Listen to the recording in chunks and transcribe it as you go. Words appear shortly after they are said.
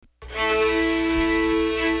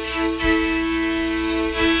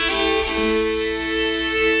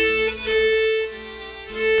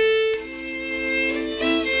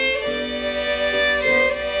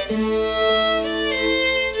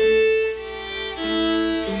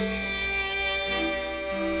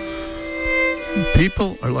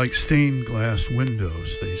People are like stained glass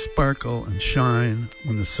windows. They sparkle and shine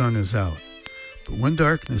when the sun is out. But when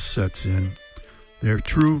darkness sets in, their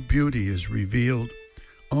true beauty is revealed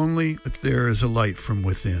only if there is a light from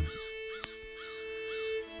within.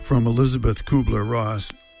 From Elizabeth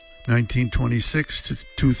Kubler-Ross, 1926 to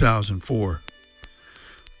 2004.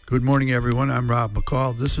 Good morning, everyone. I'm Rob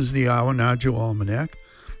McCall. This is the Awanadjo Almanac,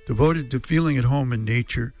 devoted to feeling at home in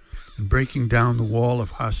nature and breaking down the wall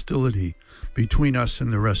of hostility between us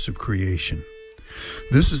and the rest of creation.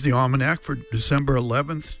 This is the Almanac for December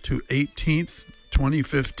 11th to 18th,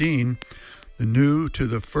 2015, the new to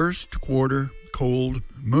the first quarter cold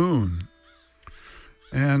moon.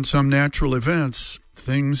 And some natural events.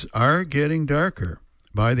 Things are getting darker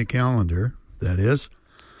by the calendar, that is.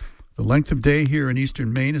 The length of day here in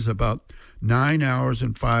eastern Maine is about 9 hours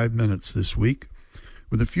and 5 minutes this week,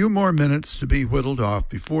 with a few more minutes to be whittled off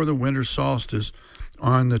before the winter solstice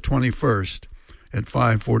on the 21st at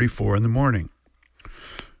 5:44 in the morning.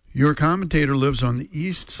 Your commentator lives on the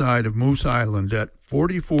east side of Moose Island at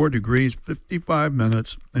 44 degrees 55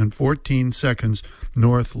 minutes and 14 seconds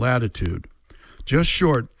north latitude, just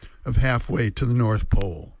short of halfway to the North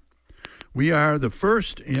Pole. We are the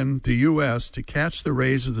first in the U.S. to catch the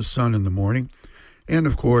rays of the sun in the morning, and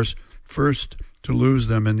of course, first to lose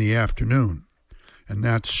them in the afternoon. And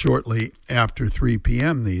that's shortly after 3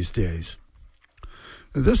 p.m. these days.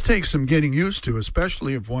 This takes some getting used to,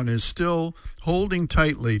 especially if one is still holding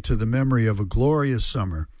tightly to the memory of a glorious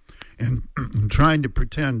summer and trying to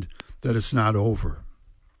pretend that it's not over.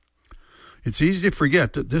 It's easy to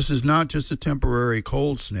forget that this is not just a temporary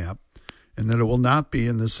cold snap and that it will not be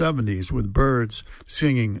in the 70s with birds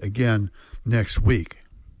singing again next week.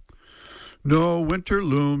 No, winter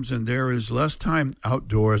looms and there is less time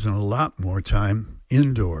outdoors and a lot more time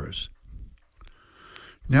indoors.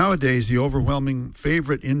 Nowadays, the overwhelming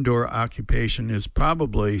favorite indoor occupation is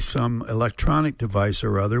probably some electronic device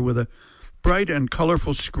or other with a bright and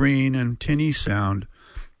colorful screen and tinny sound,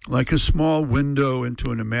 like a small window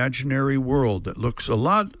into an imaginary world that looks a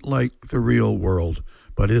lot like the real world,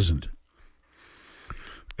 but isn't.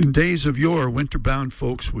 In days of yore, winter-bound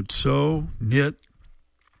folks would sew, knit,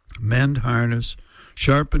 mend harness,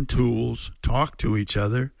 sharpen tools, talk to each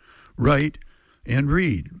other, write, and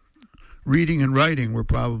read. Reading and writing were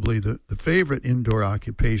probably the favorite indoor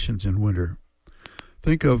occupations in winter.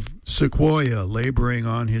 Think of Sequoyah laboring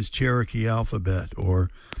on his Cherokee alphabet,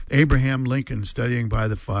 or Abraham Lincoln studying by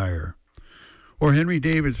the fire, or Henry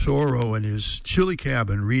David Thoreau in his chilly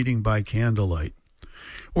cabin reading by candlelight,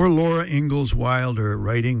 or Laura Ingalls Wilder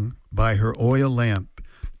writing by her oil lamp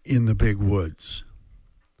in the big woods.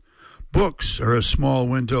 Books are a small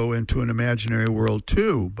window into an imaginary world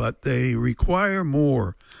too, but they require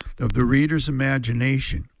more of the reader's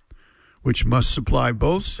imagination, which must supply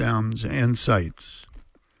both sounds and sights.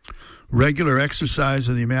 Regular exercise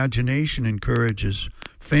of the imagination encourages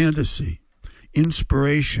fantasy,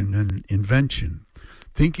 inspiration and invention,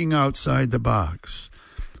 thinking outside the box,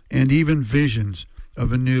 and even visions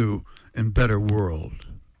of a new and better world.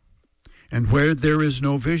 And where there is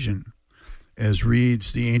no vision, as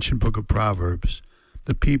reads the ancient book of Proverbs,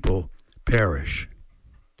 the people perish.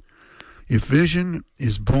 If vision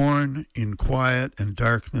is born in quiet and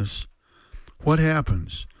darkness, what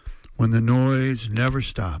happens when the noise never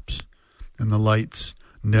stops and the lights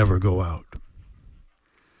never go out?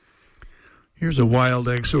 Here's a wild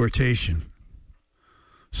exhortation.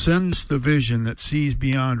 Send us the vision that sees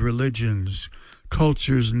beyond religions,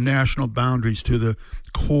 cultures, and national boundaries to the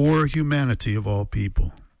core humanity of all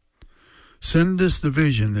people. Send us the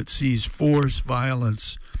vision that sees force,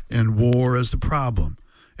 violence, and war as the problem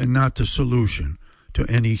and not the solution to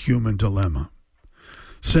any human dilemma.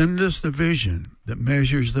 Send us the vision that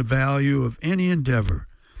measures the value of any endeavor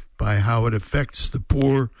by how it affects the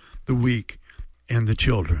poor, the weak, and the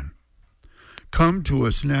children. Come to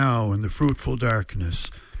us now in the fruitful darkness,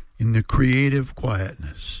 in the creative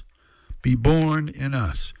quietness. Be born in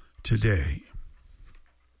us today.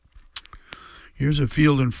 Here's a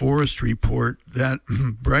field and forest report. That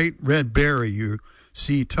bright red berry you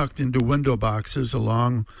see tucked into window boxes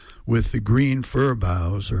along with the green fir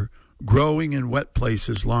boughs or growing in wet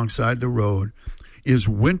places alongside the road is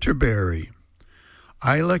winterberry,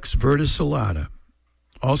 Ilex verticillata,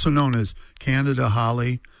 also known as Canada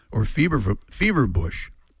holly or fever bush.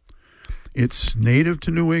 It's native to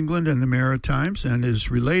New England and the Maritimes and is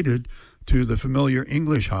related to the familiar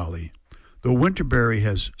English holly, though winterberry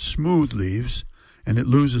has smooth leaves and it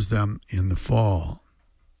loses them in the fall.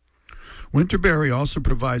 Winterberry also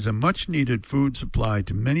provides a much-needed food supply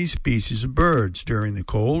to many species of birds during the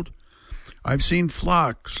cold. I've seen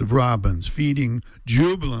flocks of robins feeding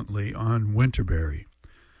jubilantly on winterberry,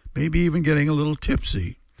 maybe even getting a little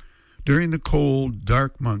tipsy during the cold,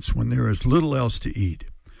 dark months when there is little else to eat,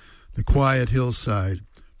 the quiet hillside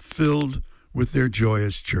filled with their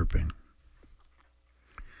joyous chirping.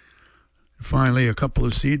 Finally, a couple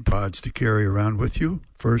of seed pods to carry around with you.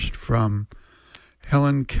 First, from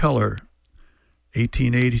Helen Keller,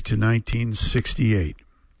 1880 to 1968.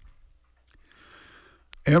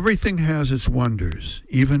 Everything has its wonders,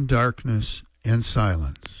 even darkness and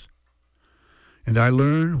silence. And I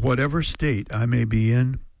learn, whatever state I may be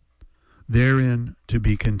in, therein to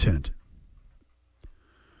be content.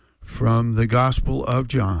 From the Gospel of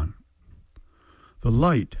John. The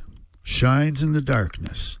light shines in the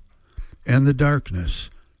darkness, and the darkness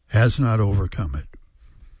has not overcome it.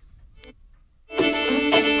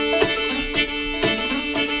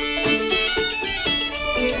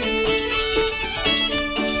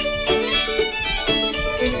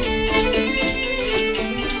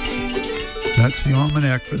 That's the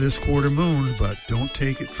almanac for this quarter moon, but don't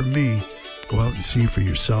take it from me. Go out and see for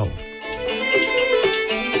yourself.